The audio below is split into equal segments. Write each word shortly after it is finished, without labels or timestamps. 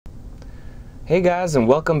Hey guys, and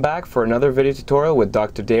welcome back for another video tutorial with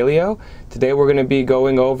Dr. Dalio. Today we're going to be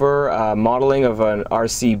going over modeling of an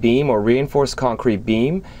RC beam or reinforced concrete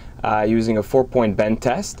beam using a 4-point bend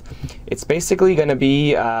test. It's basically going to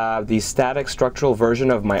be the static structural version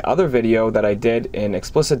of my other video that I did in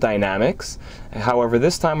explicit dynamics. However,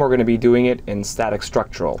 this time we're going to be doing it in static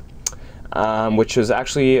structural, which was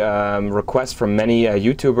actually a request from many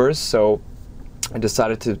YouTubers. So I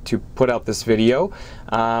decided to put out this video.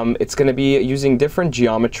 It's going to be using different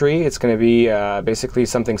geometry. It's going to be basically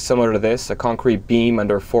something similar to this, a concrete beam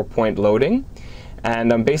under 4-point loading.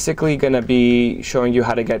 And I'm basically going to be showing you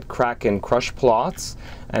how to get crack and crush plots,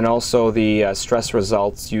 and also the stress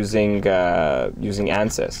results using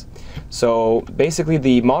ANSYS. So basically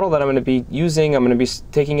the model that I'm going to be using, I'm going to be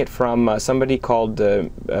taking it from somebody called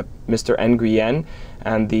Mr. Nguyen,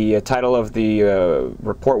 and the title of the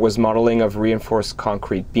report was Modeling of Reinforced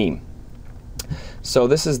Concrete Beam. So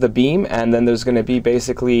this is the beam, and then there's going to be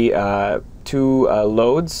basically two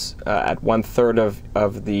loads at 1/3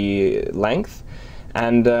 of the length.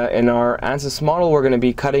 And in our ANSYS model, we're going to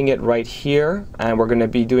be cutting it right here, and we're going to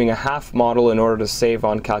be doing a half model in order to save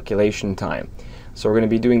on calculation time. So we're going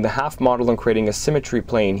to be doing the half model and creating a symmetry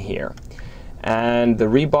plane here. And the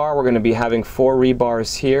rebar, we're going to be having 4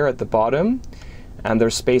 rebars here at the bottom, and they're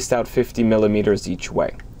spaced out 50 millimeters each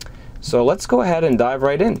way. So let's go ahead and dive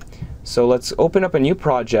right in. So let's open up a new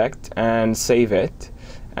project and save it,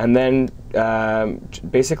 and then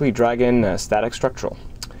basically drag in static structural.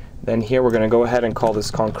 Then here we're going to go ahead and call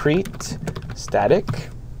this concrete static,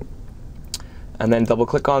 and then double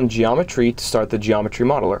click on geometry to start the geometry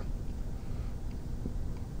modeler.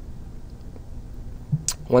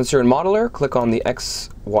 Once you're in modeler, click on the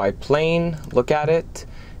XY plane, look at it,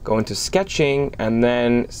 go into sketching, and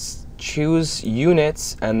then choose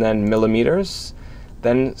units and then millimeters.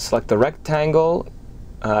 Then select the rectangle,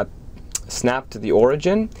 snap to the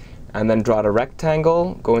origin, and then draw a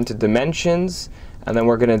rectangle, go into dimensions, and then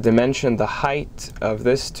we're going to dimension the height of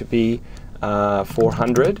this to be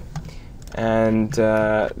 400, and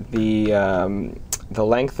the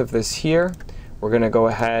length of this here, we're going to go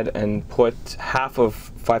ahead and put half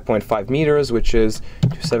of 5.5 meters, which is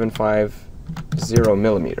 2750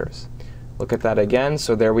 millimeters. Look at that again.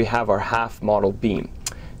 So there we have our half model beam.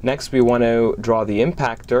 Next, we want to draw the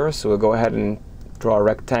impactor, so we'll go ahead and draw a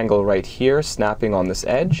rectangle right here, snapping on this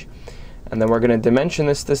edge. And then we're going to dimension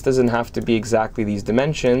this. This doesn't have to be exactly these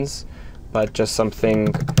dimensions, but just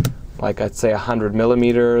something like, I'd say 100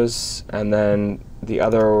 millimeters, and then the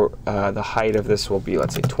other, the height of this will be,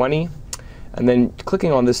 let's say 20. And then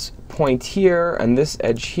clicking on this point here and this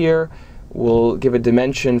edge here will give a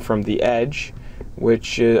dimension from the edge,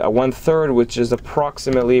 which is a 1/3, which is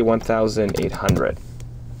approximately 1,800.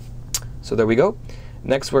 So there we go.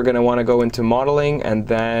 Next, we're going to want to go into modeling, and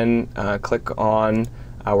then click on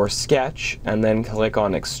our sketch, and then click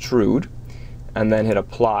on extrude, and then hit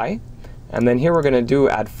apply. And then here we're going to do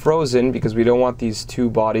add frozen, because we don't want these two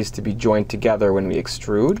bodies to be joined together when we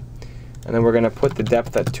extrude. And then we're going to put the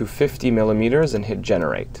depth at 250 millimeters and hit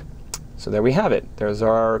generate. So there we have it. There's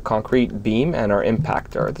our concrete beam and our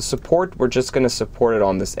impactor. The support, we're just going to support it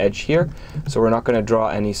on this edge here, so we're not going to draw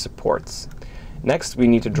any supports. Next, we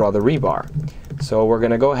need to draw the rebar. So we're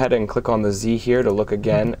going to go ahead and click on the Z here to look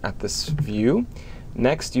again at this view.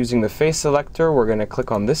 Next, using the face selector, we're going to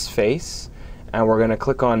click on this face, and we're going to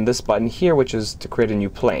click on this button here, which is to create a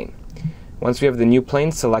new plane. Once we have the new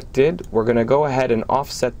plane selected, we're going to go ahead and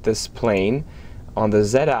offset this plane on the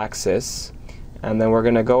Z-axis, and then we're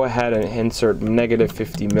going to go ahead and insert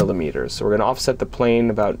 -50 millimeters. So we're going to offset the plane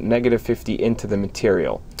about -50 into the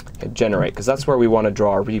material. Hit generate, because that's where we want to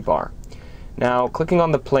draw our rebar. Now, clicking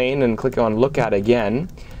on the plane and clicking on look at again,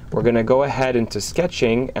 we're going to go ahead into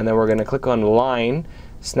sketching, and then we're going to click on line,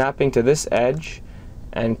 snapping to this edge,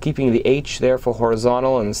 and keeping the H there for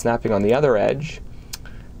horizontal and snapping on the other edge.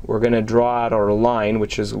 We're going to draw out our line,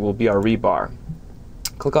 which will be our rebar.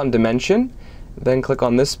 Click on dimension, then click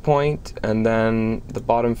on this point, and then the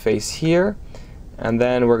bottom face here, and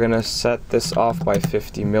then we're going to set this off by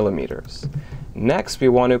 50 millimeters. Next, we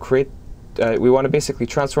want to basically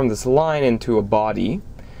transform this line into a body.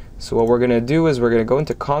 So what we're going to do is we're going to go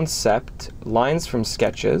into concept, lines from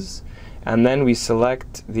sketches, and then we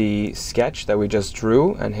select the sketch that we just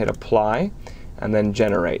drew and hit apply, and then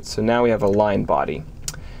generate. So now we have a line body.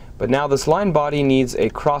 But now this line body needs a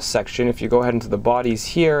cross section. If you go ahead into the bodies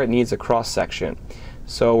here, it needs a cross section.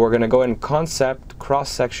 So we're going to go in concept, cross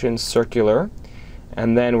section, circular,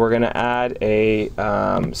 and then we're going to add a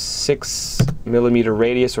 6 millimeter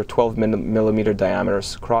radius or 12 millimeter diameter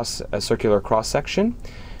circular cross section.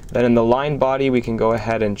 Then in the line body, we can go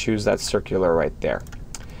ahead and choose that circular right there.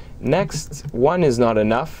 Next, 1 is not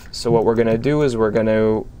enough, so what we're going to do is we're going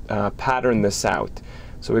to pattern this out.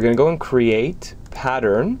 So we're going to go and create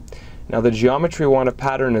pattern. Now the geometry we want to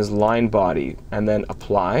pattern is line body, and then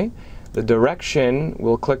apply. The direction,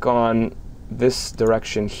 we'll click on this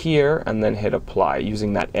direction here and then hit apply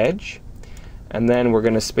using that edge. And then we're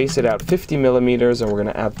going to space it out 50 millimeters, and we're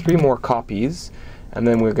going to add 3 more copies, and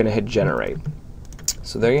then we're going to hit generate.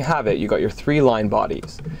 So there you have it. You got your 3 line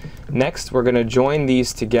bodies. Next, we're going to join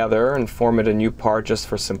these together and form it a new part just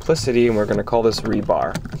for simplicity, and we're going to call this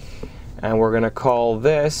rebar. And we're going to call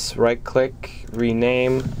this, right-click,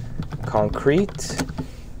 rename, concrete,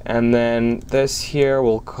 and then this here,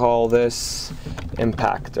 we'll call this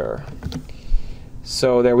impactor.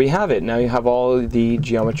 So there we have it. Now you have all the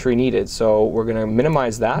geometry needed. So we're going to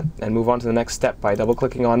minimize that and move on to the next step by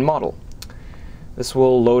double-clicking on Model. This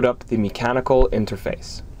will load up the mechanical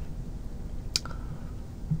interface.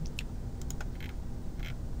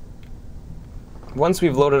 Once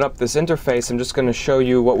we've loaded up this interface, I'm just going to show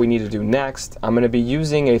you what we need to do next. I'm going to be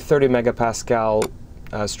using a 30 megapascal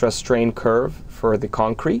stress strain curve for the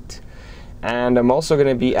concrete, and I'm also going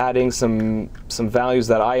to be adding some values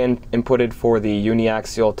that I inputted for the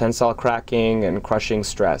uniaxial tensile cracking and crushing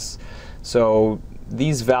stress. So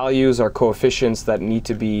these values are coefficients that need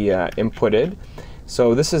to be inputted.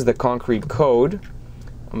 So this is the concrete code.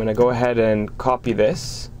 I'm going to go ahead and copy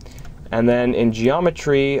this. And then in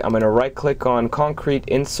geometry, I'm going to right-click on concrete,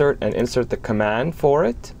 insert, and insert the command for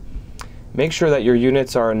it. Make sure that your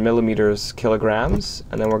units are in millimeters, kilograms,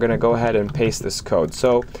 and then we're going to go ahead and paste this code.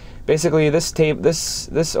 So basically,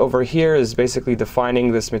 this over here is basically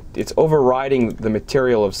defining this. It's overriding the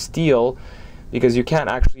material of steel, because you can't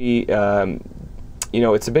actually,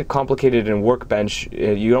 it's a bit complicated in Workbench.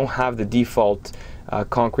 You don't have the default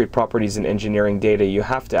concrete properties in engineering data. You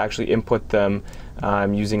have to actually input them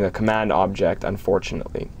using a command object,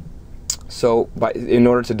 unfortunately. So in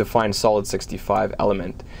order to define solid 65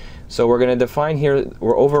 element. So we're going to define here,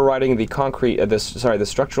 we're overriding the concrete, the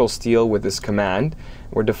structural steel with this command.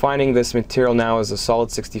 We're defining this material now as a solid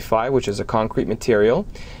 65, which is a concrete material.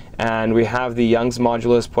 And we have the Young's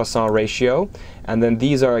modulus Poisson ratio. And then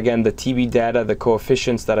these are, again, the TB data, the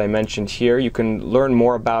coefficients that I mentioned here. You can learn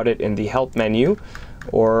more about it in the help menu.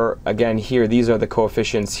 Or again, here, these are the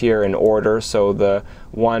coefficients here in order. So the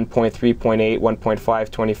 1, 0.3, 0.8, 1.5,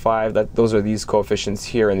 25, those are these coefficients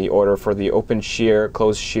here in the order for the open shear,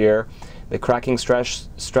 closed shear, the cracking stress,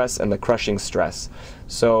 and the crushing stress.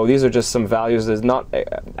 So these are just some values. There's not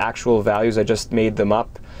actual values. I just made them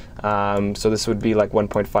up. So this would be like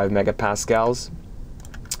 1.5 megapascals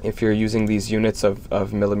if you're using these units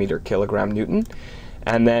of millimeter kilogram Newton.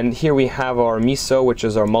 And then here we have our MISO, which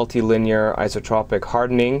is our multilinear isotropic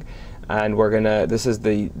hardening, and this is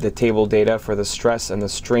the table data for the stress and the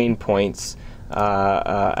strain points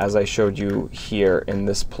as I showed you here in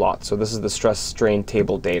this plot. So this is the stress strain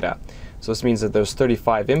table data. So this means that there's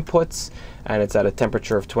 35 inputs, and it's at a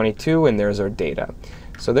temperature of 22, and there's our data.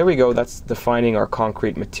 So there we go, that's defining our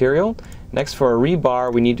concrete material. Next, for a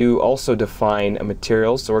rebar, we need to also define a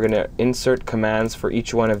material. So we're going to insert commands for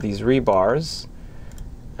each one of these rebars.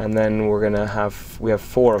 And then we have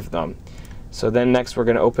 4 of them. So then next we're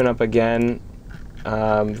going to open up again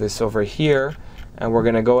this over here, and we're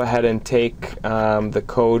going to go ahead and take the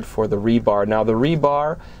code for the rebar. Now the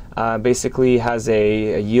rebar basically has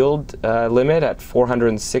a yield limit at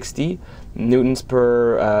 460 newtons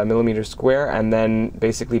per millimeter square, and then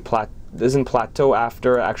basically doesn't plateau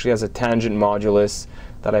after. It actually has a tangent modulus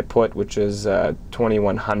that I put, which is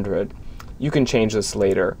 2100. You can change this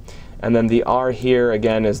later. And then the R here,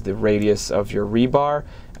 again, is the radius of your rebar.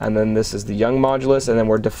 And then this is the Young modulus. And then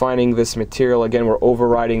we're defining this material. Again, we're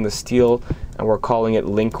overriding the steel, and we're calling it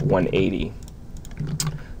link 180.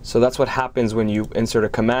 So that's what happens when you insert a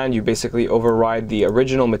command. You basically override the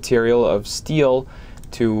original material of steel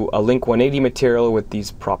to a link 180 material with these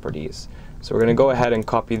properties. So we're going to go ahead and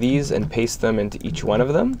copy these and paste them into each one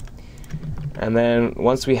of them. And then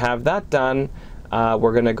once we have that done,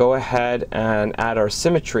 we're going to go ahead and add our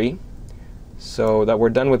symmetry, so that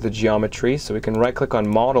we're done with the geometry. So we can right-click on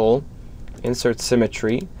Model, insert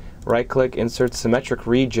symmetry, right-click, insert symmetric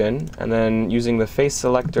region, and then using the face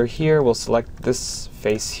selector here, we'll select this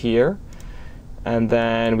face here, and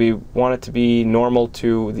then we want it to be normal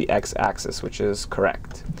to the x-axis, which is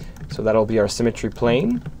correct. So that'll be our symmetry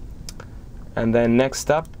plane. And then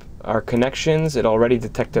next up, our connections. It already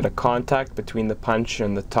detected a contact between the punch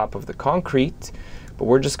and the top of the concrete, but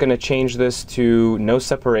we're just going to change this to no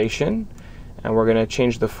separation, and we're going to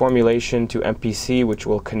change the formulation to MPC, which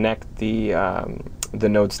will connect the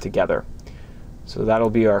nodes together. So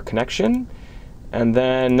that'll be our connection. And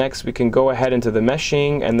then next we can go ahead into the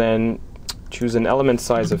meshing and then choose an element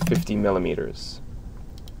size of 50 millimeters.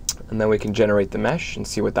 And then we can generate the mesh and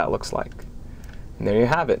see what that looks like. And there you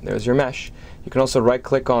have it. There's your mesh. You can also right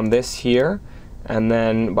click on this here, and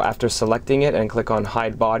then after selecting it and click on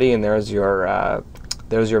hide body, and there's your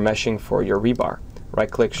meshing for your rebar. Right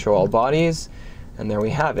click show all bodies, and there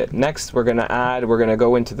we have it. Next we're going to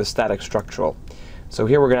go into the static structural. So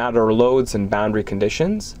here we're going to add our loads and boundary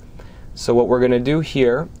conditions. So what we're going to do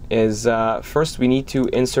here is first we need to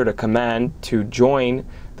insert a command to join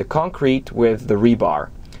the concrete with the rebar.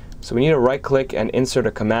 So we need to right click and insert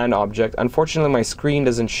a command object. Unfortunately my screen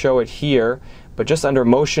doesn't show it here, but just under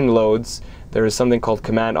motion loads there is something called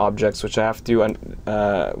command objects, which I have to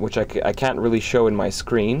I can't really show in my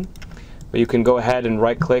screen. But you can go ahead and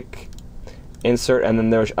right click, insert, and then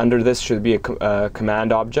there's under this should be a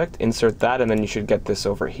command object. Insert that, and then you should get this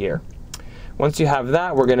over here. Once you have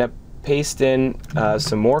that, we're going to paste in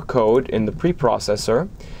some more code in the preprocessor,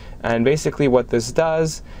 and basically what this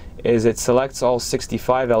does is it selects all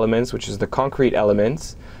 65 elements, which is the concrete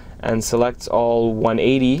elements, and selects all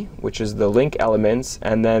 180, which is the link elements,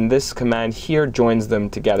 and then this command here joins them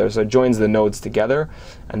together. So it joins the nodes together,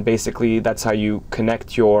 and basically that's how you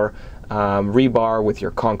connect your rebar with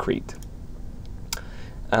your concrete.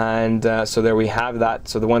 And so there we have that.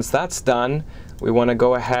 So once that's done, we want to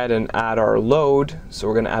go ahead and add our load. So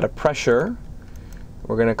we're going to add a pressure.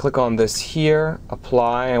 We're going to click on this here,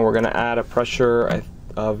 apply, and we're going to add a pressure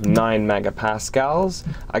of 9 megapascals.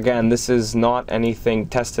 Again, this is not anything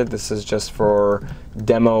tested. This is just for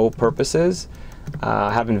demo purposes.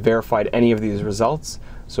 I haven't verified any of these results.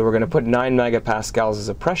 So we're going to put 9 megapascals as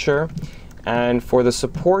a pressure. And for the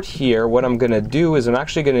support here, what I'm going to do is I'm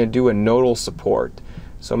actually going to do a nodal support.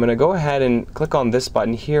 So I'm going to go ahead and click on this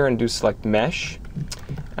button here and do select mesh,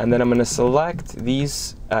 and then I'm going to select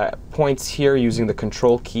these points here using the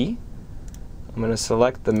control key. I'm going to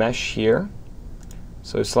select the mesh here,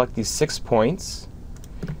 so select these 6 points,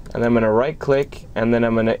 and then I'm going to right click, and then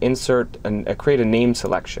I'm going to insert and create a name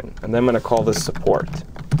selection, and then I'm going to call this support.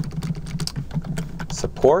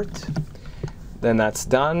 Then that's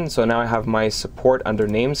done. So now I have my support under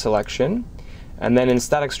name selection. And then in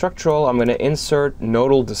static structural, I'm going to insert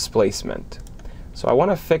nodal displacement. So I want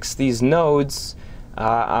to fix these nodes.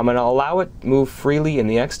 I'm going to allow it move freely in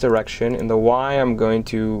the X direction. In the Y, I'm going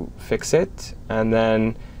to fix it. And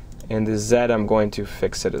then in the Z, I'm going to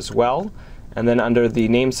fix it as well. And then under the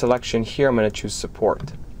name selection here, I'm going to choose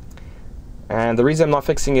support. And the reason I'm not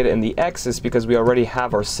fixing it in the X is because we already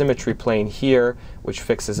have our symmetry plane here, which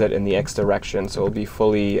fixes it in the X direction. So it'll be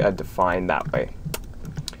fully defined that way.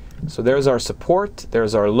 So there's our support,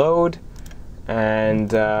 there's our load, and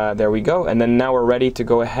there we go. And then now we're ready to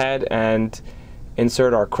go ahead and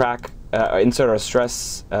insert our insert our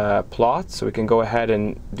stress plot. So we can go ahead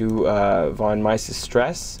and do von Mises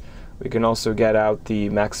stress. We can also get out the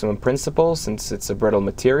maximum principal since it's a brittle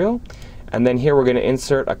material. And then here we're going to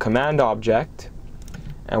insert a command object,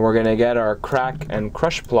 and we're going to get our crack and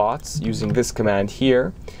crush plots using this command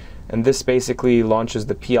here. And this basically launches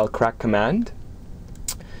the PLCRACK command.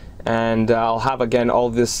 And I'll have again all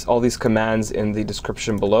these commands in the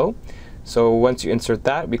description below. So once you insert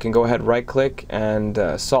that, we can go ahead, right click, and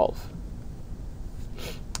solve.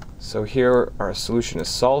 So here our solution is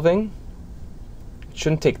solving. It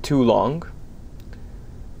shouldn't take too long.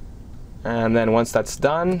 And then once that's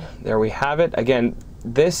done, there we have it. Again,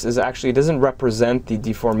 this is actually, it doesn't represent the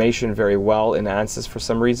deformation very well in ANSYS for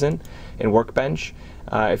some reason in Workbench.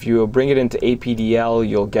 If you bring it into APDL,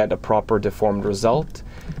 you'll get a proper deformed result.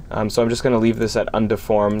 So I'm just going to leave this at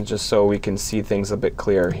undeformed just so we can see things a bit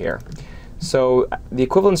clearer here. So the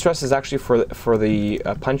equivalent stress is actually for the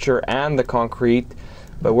puncher and the concrete,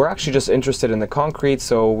 but we're actually just interested in the concrete,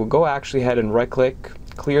 so we'll go actually ahead and right click,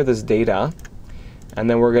 clear this data, and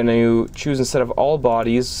then we're going to choose, instead of all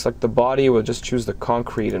bodies, select the body, we'll just choose the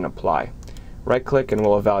concrete and apply. Right click and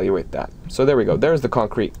we'll evaluate that. So there we go, there's the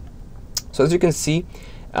concrete. So as you can see,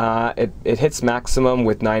 it hits maximum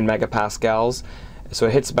with 9 megapascals. So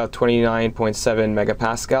it hits about 29.7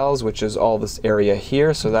 megapascals, which is all this area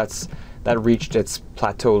here. So that reached its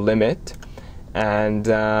plateau limit, and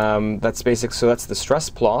that's basic. So that's the stress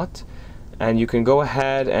plot, and you can go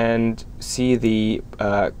ahead and see the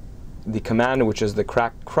command, which is the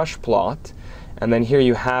crack crush plot, and then here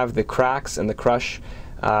you have the cracks and the crush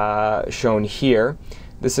shown here.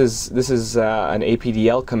 This is an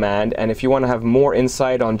APDL command, and if you want to have more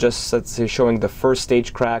insight on just, let's say, showing the first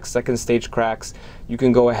stage cracks, second stage cracks, you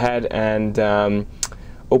can go ahead and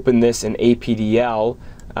open this in APDL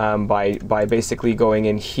by basically going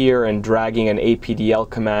in here and dragging an APDL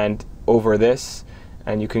command over this,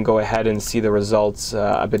 and you can go ahead and see the results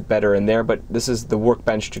a bit better in there. But this is the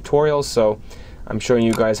Workbench tutorial, so I'm showing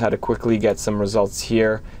you guys how to quickly get some results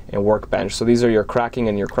here in Workbench. So these are your cracking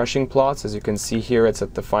and your crushing plots. As you can see here, it's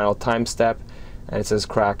at the final time step, and it says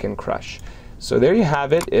crack and crush. So there you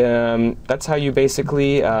have it. That's how you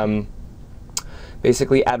basically add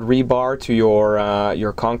rebar to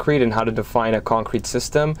your concrete, and how to define a concrete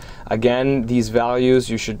system. Again, these values,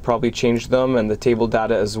 you should probably change them, and the table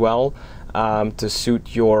data as well, to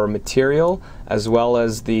suit your material, as well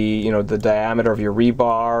as the the diameter of your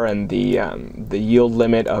rebar, and the yield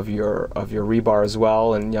limit of your rebar as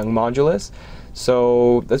well, and Young modulus.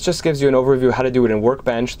 So that just gives you an overview of how to do it in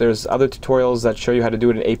Workbench. There's other tutorials that show you how to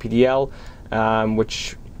do it in APDL,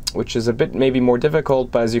 which is a bit maybe more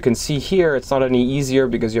difficult, but as you can see here, it's not any easier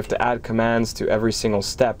because you have to add commands to every single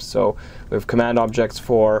step. So we have command objects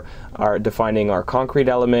for defining our concrete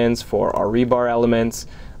elements, for our rebar elements,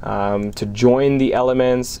 to join the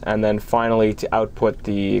elements, and then finally to output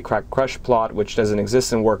the crack crush plot, which doesn't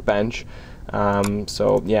exist in Workbench.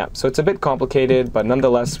 So yeah, so it's a bit complicated, but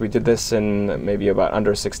nonetheless we did this in maybe about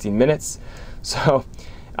under 16 minutes. So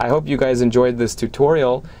I hope you guys enjoyed this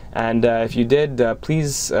tutorial, and if you did,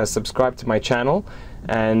 please subscribe to my channel,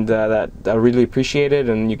 and I really appreciate it.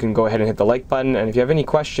 And you can go ahead and hit the like button, and if you have any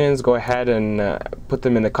questions, go ahead and put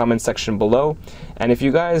them in the comment section below. And if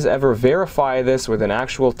you guys ever verify this with an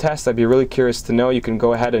actual test, I'd be really curious to know. You can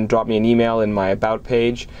go ahead and drop me an email in my about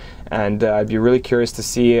page, and I'd be really curious to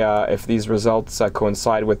see if these results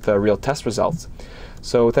coincide with real test results.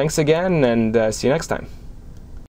 So thanks again, and see you next time.